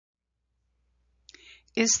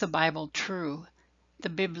Is the Bible true? The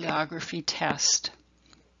Bibliography Test.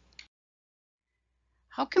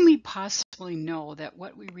 How can we possibly know that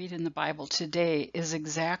what we read in the Bible today is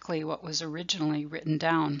exactly what was originally written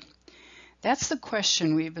down? That's the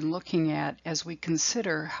question we've been looking at as we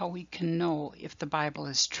consider how we can know if the Bible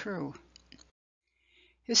is true.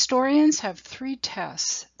 Historians have three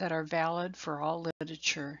tests that are valid for all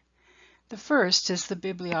literature. The first is the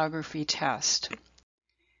Bibliography Test.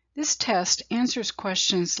 This test answers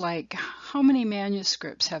questions like how many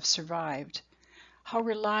manuscripts have survived? How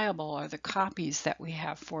reliable are the copies that we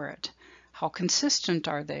have for it? How consistent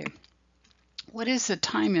are they? What is the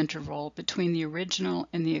time interval between the original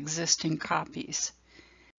and the existing copies?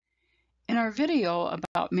 In our video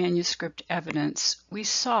about manuscript evidence, we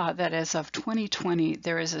saw that as of 2020,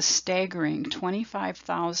 there is a staggering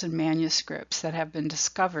 25,000 manuscripts that have been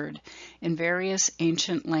discovered in various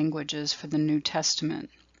ancient languages for the New Testament.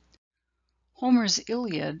 Homer's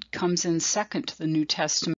Iliad comes in second to the New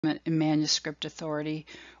Testament in manuscript authority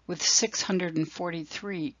with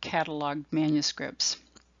 643 cataloged manuscripts.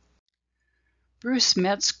 Bruce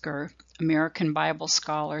Metzger, American Bible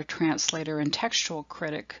scholar, translator, and textual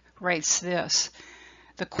critic, writes this: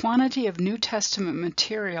 "The quantity of New Testament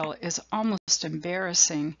material is almost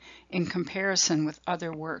embarrassing in comparison with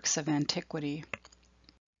other works of antiquity."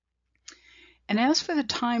 And as for the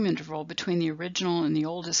time interval between the original and the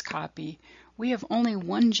oldest copy, we have only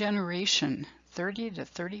one generation, 30 to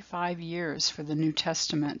 35 years for the New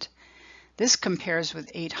Testament. This compares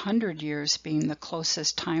with 800 years being the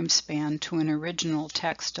closest time span to an original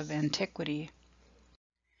text of antiquity.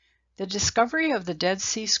 The discovery of the Dead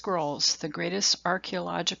Sea Scrolls, the greatest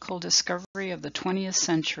archaeological discovery of the 20th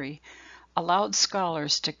century, allowed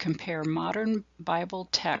scholars to compare modern Bible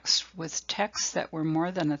texts with texts that were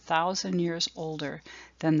more than 1,000 years older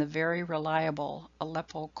than the very reliable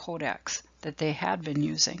Aleppo Codex that they had been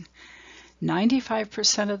using.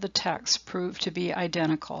 95% of the text proved to be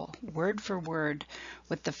identical, word for word,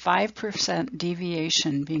 with the 5%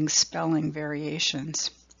 deviation being spelling variations.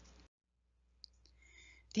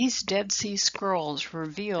 These Dead Sea Scrolls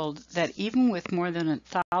revealed that even with more than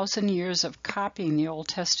 1,000 years of copying the Old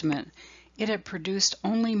Testament, it had produced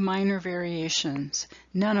only minor variations,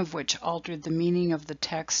 none of which altered the meaning of the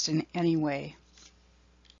text in any way.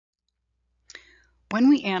 When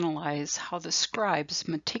we analyze how the scribes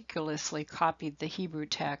meticulously copied the Hebrew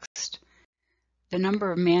text, the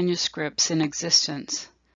number of manuscripts in existence,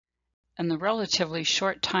 and the relatively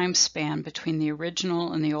short time span between the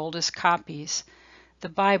original and the oldest copies, the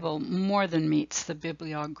Bible more than meets the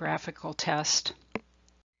bibliographical test.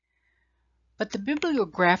 But the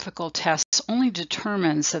bibliographical test only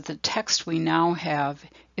determines that the text we now have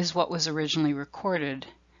is what was originally recorded.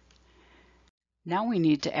 Now we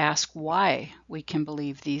need to ask why we can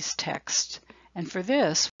believe these texts, and for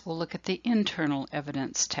this we'll look at the internal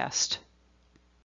evidence test.